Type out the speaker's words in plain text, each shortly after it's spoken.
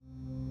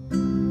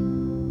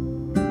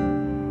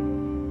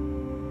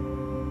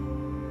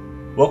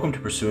Welcome to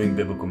Pursuing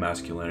Biblical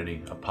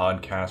Masculinity, a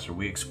podcast where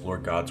we explore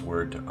God's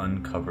Word to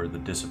uncover the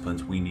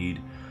disciplines we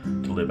need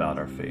to live out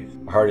our faith.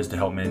 Our heart is to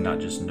help men not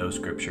just know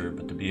Scripture,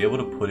 but to be able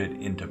to put it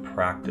into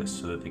practice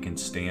so that they can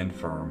stand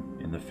firm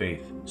in the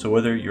faith. So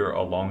whether you're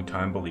a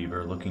longtime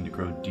believer looking to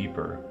grow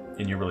deeper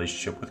in your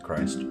relationship with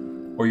Christ,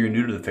 or you're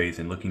new to the faith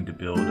and looking to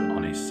build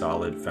on a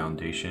solid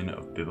foundation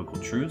of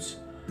biblical truths,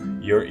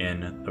 you're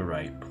in the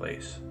right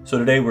place. So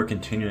today we're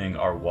continuing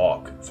our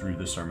walk through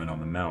the Sermon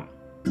on the Mount.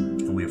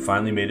 And we have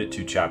finally made it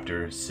to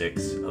chapter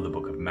 6 of the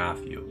book of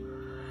Matthew.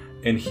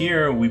 And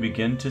here we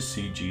begin to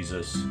see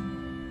Jesus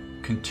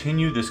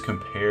continue this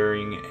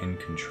comparing and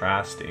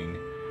contrasting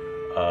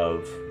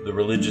of the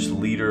religious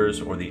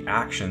leaders or the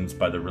actions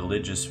by the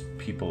religious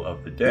people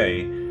of the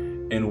day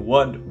and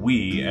what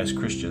we as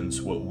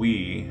Christians, what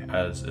we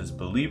as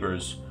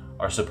believers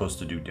are supposed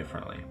to do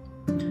differently.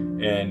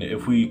 And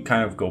if we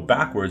kind of go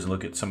backwards and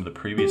look at some of the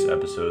previous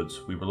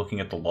episodes, we were looking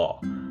at the law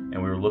and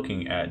we were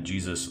looking at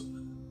Jesus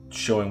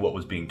showing what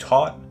was being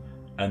taught,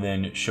 and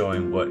then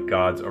showing what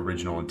God's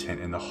original intent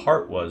in the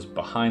heart was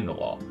behind the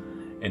law.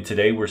 And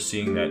today we're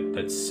seeing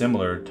that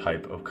similar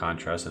type of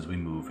contrast as we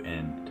move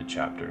into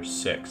chapter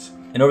 6.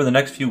 And over the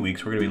next few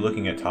weeks, we're going to be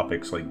looking at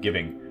topics like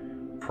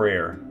giving,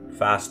 prayer,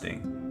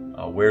 fasting,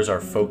 where's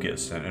our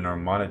focus and our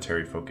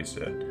monetary focus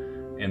at,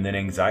 and then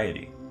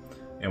anxiety.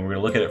 And we're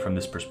going to look at it from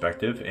this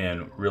perspective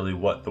and really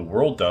what the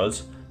world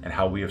does and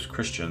how we as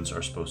Christians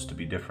are supposed to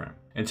be different.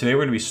 And today we're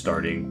going to be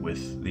starting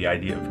with the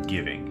idea of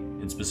giving,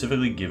 and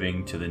specifically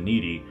giving to the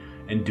needy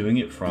and doing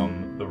it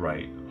from the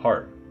right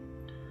heart.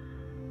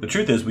 The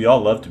truth is, we all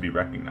love to be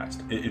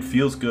recognized. It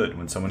feels good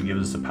when someone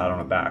gives us a pat on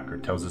the back or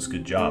tells us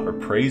good job or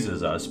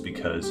praises us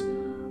because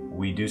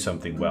we do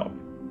something well.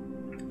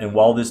 And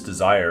while this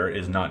desire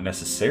is not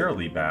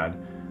necessarily bad,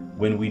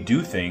 when we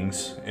do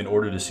things in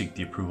order to seek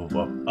the approval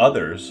of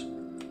others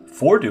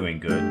for doing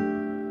good,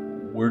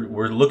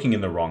 we're looking in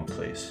the wrong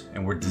place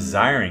and we're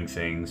desiring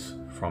things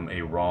from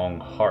a wrong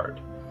heart.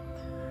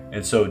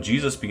 And so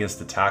Jesus begins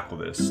to tackle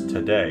this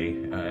today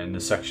in the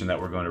section that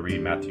we're going to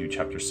read, Matthew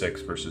chapter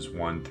 6, verses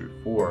 1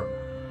 through 4,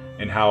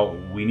 and how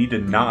we need to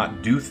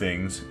not do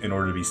things in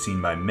order to be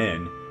seen by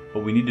men,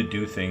 but we need to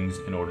do things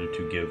in order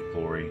to give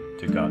glory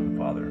to God the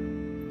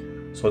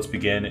Father. So let's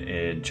begin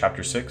in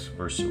chapter 6,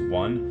 verse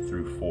 1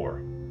 through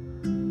 4.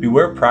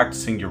 Beware of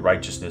practicing your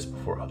righteousness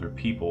before other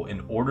people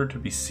in order to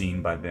be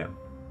seen by them,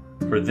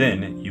 for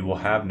then you will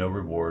have no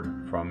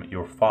reward from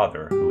your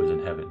Father who is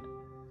in heaven.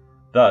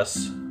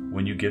 Thus,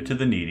 when you give to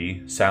the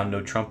needy, sound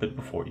no trumpet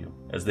before you,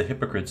 as the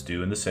hypocrites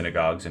do in the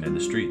synagogues and in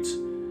the streets,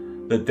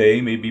 that they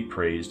may be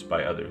praised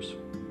by others.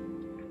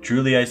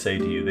 Truly I say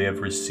to you, they have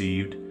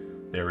received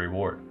their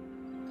reward.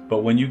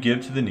 But when you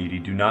give to the needy,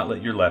 do not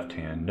let your left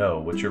hand know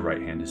what your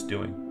right hand is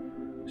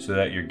doing, so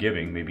that your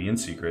giving may be in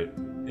secret,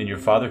 and your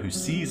Father who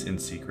sees in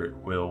secret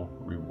will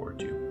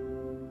reward you.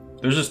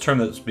 There's this term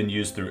that's been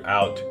used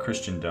throughout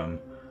Christendom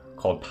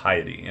called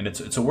piety, and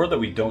it's a word that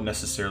we don't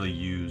necessarily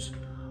use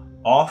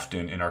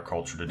often in our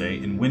culture today.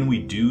 And when we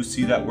do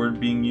see that word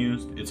being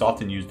used, it's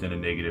often used in a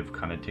negative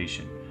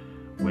connotation.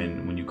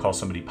 When you call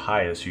somebody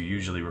pious, you're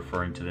usually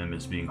referring to them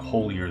as being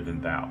holier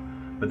than thou.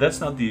 But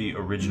that's not the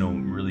original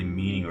really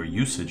meaning or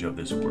usage of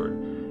this word.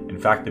 In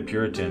fact, the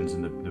Puritans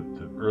and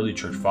the early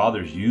church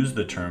fathers used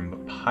the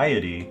term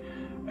piety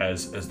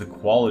as the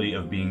quality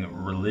of being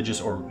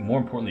religious, or more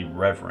importantly,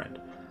 reverent.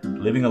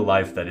 Living a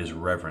life that is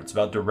reverent. It's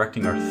about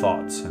directing our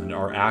thoughts and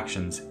our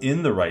actions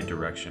in the right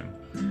direction,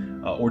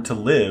 or to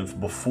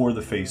live before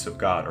the face of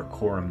God, or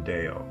coram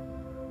Deo.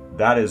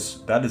 That is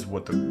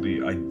what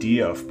the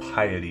idea of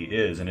piety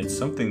is, and it's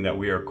something that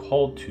we are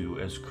called to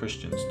as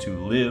Christians, to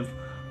live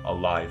a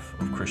life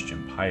of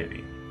Christian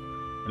piety.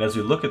 And as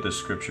we look at this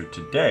scripture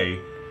today,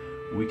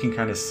 we can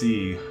kind of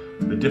see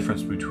the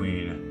difference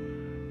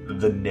between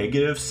the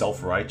negative,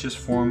 self-righteous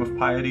form of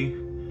piety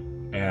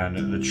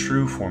and the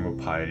true form of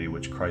piety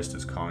which Christ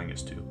is calling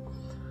us to.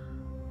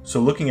 So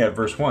looking at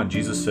verse 1,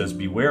 Jesus says,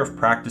 beware of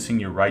practicing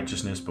your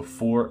righteousness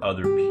before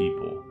other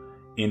people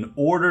in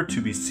order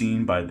to be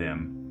seen by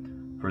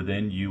them, for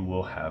then you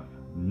will have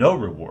no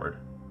reward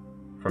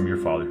from your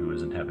Father who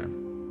is in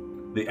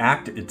heaven. The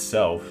act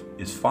itself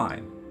is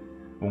fine.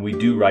 When we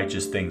do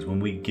righteous things, when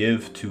we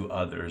give to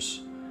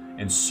others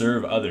and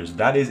serve others,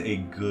 that is a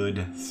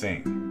good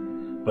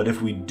thing. But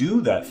if we do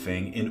that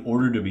thing in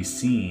order to be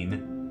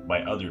seen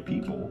by other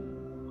people,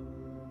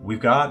 we've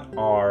got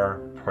our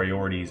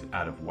priorities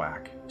out of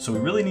whack. So we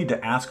really need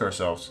to ask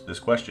ourselves this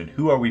question: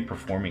 who are we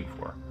performing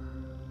for?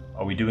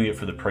 Are we doing it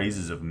for the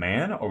praises of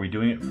man, or are we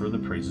doing it for the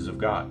praises of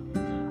God?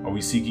 Are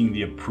we seeking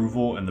the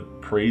approval and the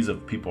praise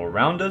of people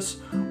around us,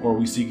 or are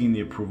we seeking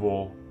the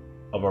approval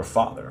of our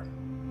Father?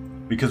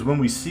 Because when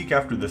we seek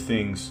after the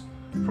things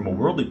from a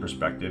worldly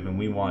perspective and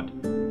we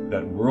want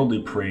that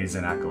worldly praise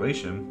and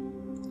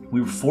accolation,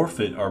 we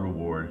forfeit our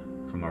reward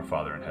from our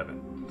Father in heaven.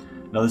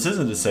 Now, this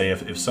isn't to say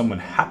if someone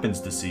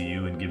happens to see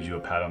you and gives you a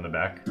pat on the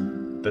back,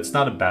 that's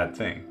not a bad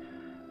thing.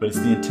 But it's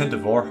the intent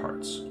of our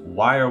hearts.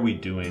 Why are we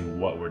doing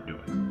what we're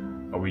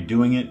doing? Are we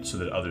doing it so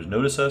that others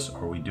notice us,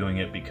 or are we doing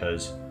it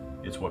because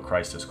it's what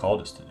Christ has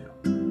called us to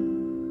do?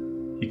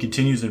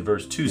 continues in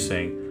verse 2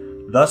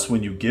 saying, "Thus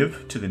when you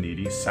give to the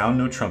needy, sound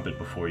no trumpet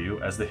before you,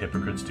 as the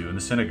hypocrites do in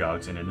the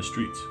synagogues and in the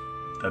streets,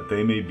 that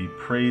they may be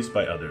praised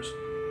by others.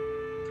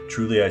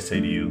 Truly I say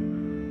to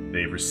you,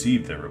 they've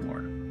received their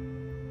reward."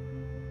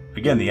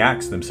 Again, the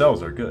acts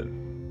themselves are good,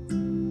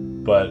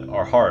 but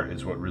our heart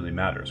is what really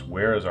matters.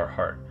 Where is our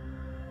heart?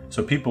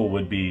 So people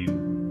would be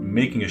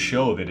making a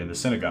show of it in the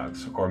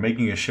synagogues or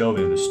making a show of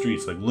it in the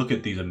streets. Like, look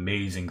at these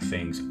amazing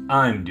things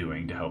I'm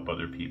doing to help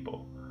other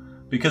people.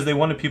 Because they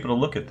wanted people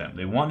to look at them.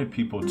 They wanted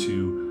people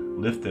to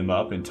lift them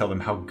up and tell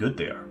them how good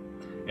they are.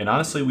 And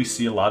honestly, we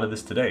see a lot of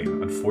this today.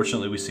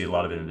 Unfortunately, we see a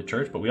lot of it in the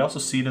church, but we also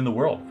see it in the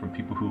world from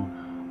people who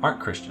aren't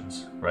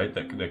Christians, right?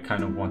 That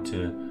kind of want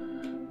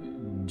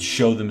to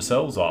show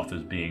themselves off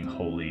as being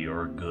holy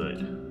or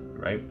good,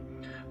 right?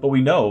 But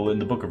we know in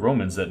the book of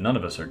Romans that none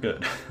of us are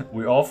good.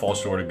 We all fall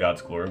short of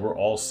God's glory. We're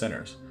all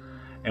sinners.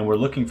 And we're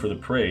looking for the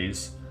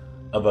praise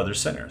of other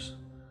sinners.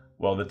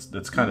 Well,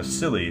 that's kind of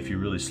silly if you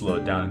really slow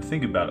it down and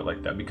think about it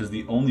like that, because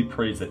the only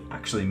praise that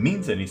actually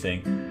means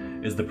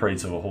anything is the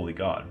praise of a holy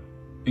God.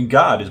 And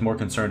God is more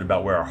concerned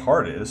about where our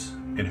heart is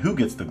and who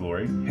gets the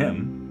glory,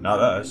 Him, not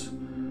us,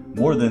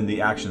 more than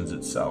the actions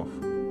itself.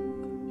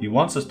 He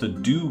wants us to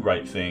do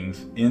right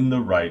things in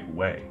the right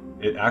way.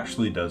 It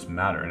actually does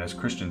matter, and as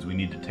Christians, we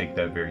need to take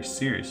that very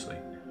seriously.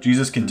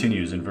 Jesus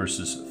continues in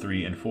verses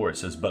 3 and 4. It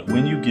says, "But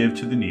when you give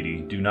to the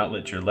needy, do not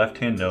let your left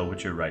hand know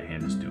what your right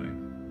hand is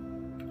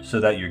doing, so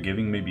that your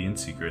giving may be in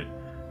secret,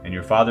 and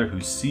your Father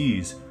who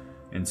sees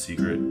in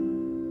secret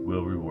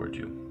will reward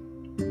you."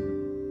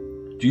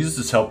 Jesus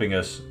is helping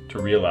us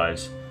to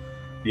realize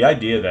the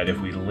idea that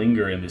if we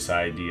linger in this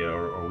idea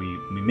or we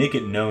make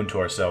it known to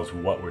ourselves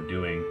what we're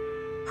doing,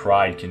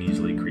 pride can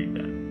easily creep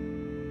in.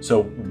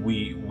 So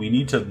we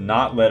need to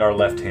not let our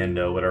left hand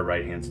know what our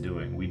right hand's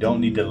doing. We don't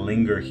need to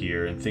linger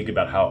here and think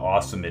about how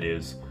awesome it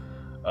is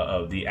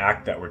of the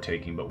act that we're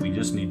taking, but we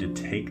just need to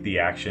take the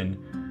action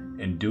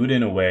and do it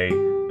in a way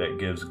that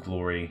gives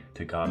glory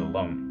to God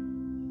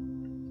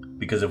alone.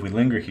 Because if we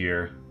linger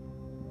here,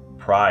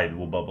 pride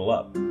will bubble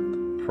up.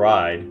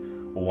 Pride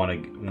will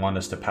want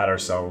us to pat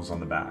ourselves on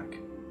the back.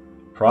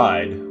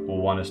 Pride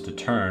will want us to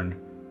turn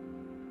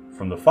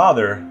from the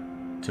Father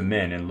to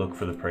men and look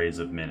for the praise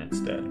of men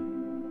instead.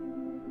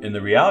 And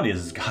the reality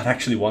is God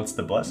actually wants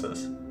to bless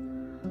us.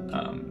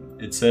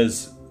 It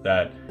says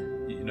that,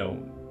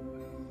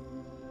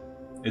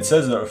 it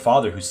says that our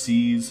Father who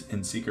sees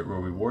in secret will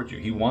reward you.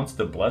 He wants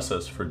to bless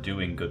us for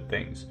doing good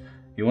things.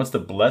 He wants to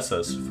bless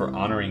us for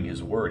honoring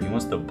His word. He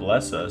wants to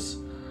bless us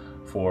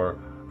for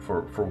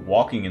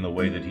walking in the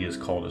way that He has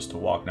called us to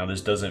walk. Now,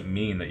 this doesn't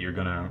mean that you're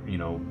going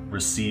to,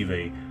 receive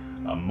a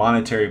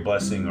monetary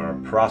blessing or a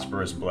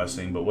prosperous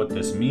blessing, but what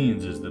this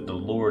means is that the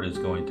Lord is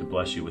going to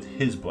bless you with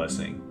His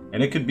blessing.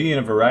 And it could be in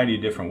a variety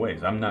of different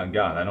ways. I'm not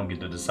God. I don't get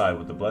to decide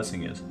what the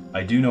blessing is.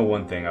 I do know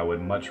one thing. I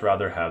would much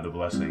rather have the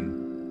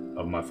blessing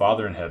of my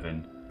Father in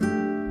heaven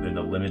than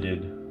the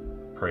limited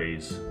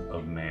praise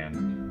of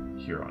man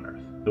here on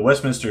earth. The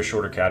Westminster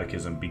Shorter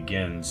Catechism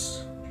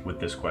begins with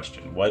this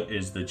question: what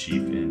is the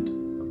chief end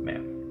of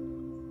man?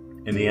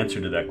 And the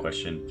answer to that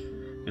question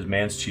is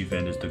man's chief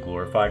end is to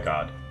glorify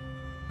God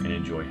and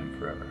enjoy Him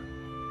forever.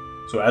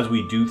 So as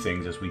we do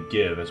things, as we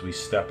give, as we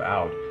step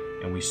out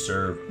and we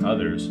serve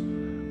others,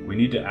 we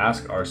need to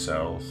ask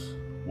ourselves,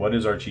 what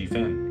is our chief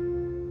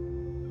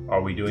end?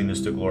 Are we doing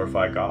this to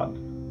glorify God,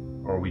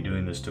 or are we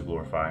doing this to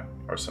glorify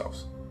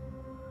ourselves?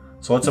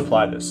 So let's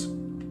apply this.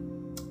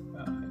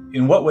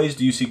 In what ways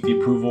do you seek the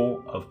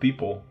approval of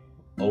people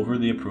over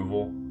the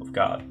approval of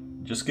God?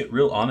 Just get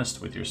real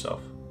honest with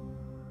yourself.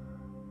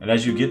 And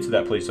as you get to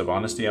that place of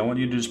honesty, I want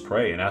you to just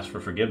pray and ask for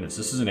forgiveness.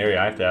 This is an area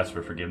I have to ask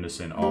for forgiveness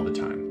in all the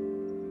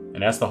time.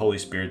 And ask the Holy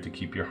Spirit to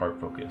keep your heart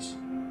focused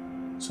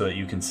so that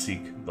you can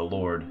seek the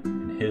Lord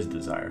and His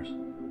desires.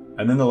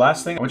 And then the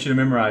last thing, I want you to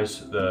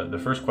memorize the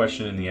first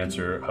question and the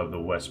answer of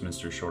the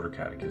Westminster Shorter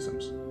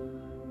Catechisms.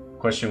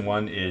 Question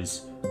 1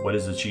 is, what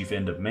is the chief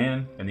end of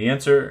man? And the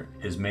answer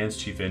is, man's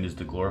chief end is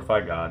to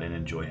glorify God and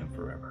enjoy Him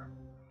forever.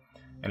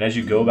 And as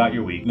you go about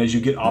your week, and as you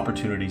get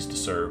opportunities to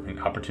serve and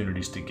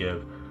opportunities to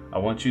give, I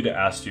want you to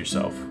ask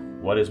yourself,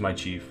 what is my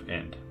chief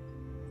end?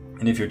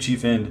 And if your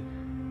chief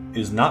end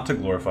is not to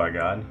glorify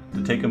God,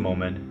 to take a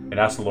moment and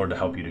ask the Lord to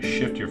help you to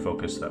shift your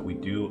focus so that we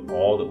do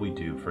all that we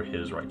do for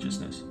His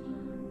righteousness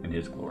and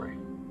His glory.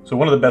 So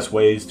one of the best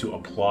ways to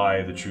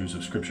apply the truths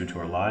of Scripture to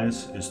our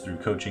lives is through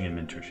coaching and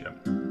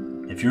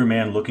mentorship. If you're a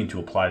man looking to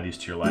apply these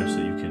to your life so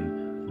that you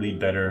can lead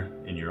better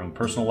in your own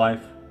personal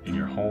life, in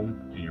your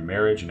home, in your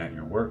marriage, and at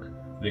your work,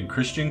 then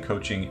Christian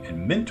coaching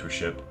and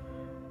mentorship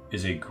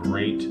is a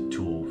great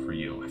tool for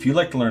you. If you'd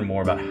like to learn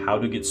more about how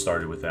to get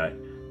started with that,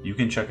 you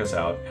can check us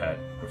out at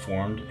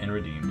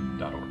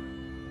reformedandredeemed.org.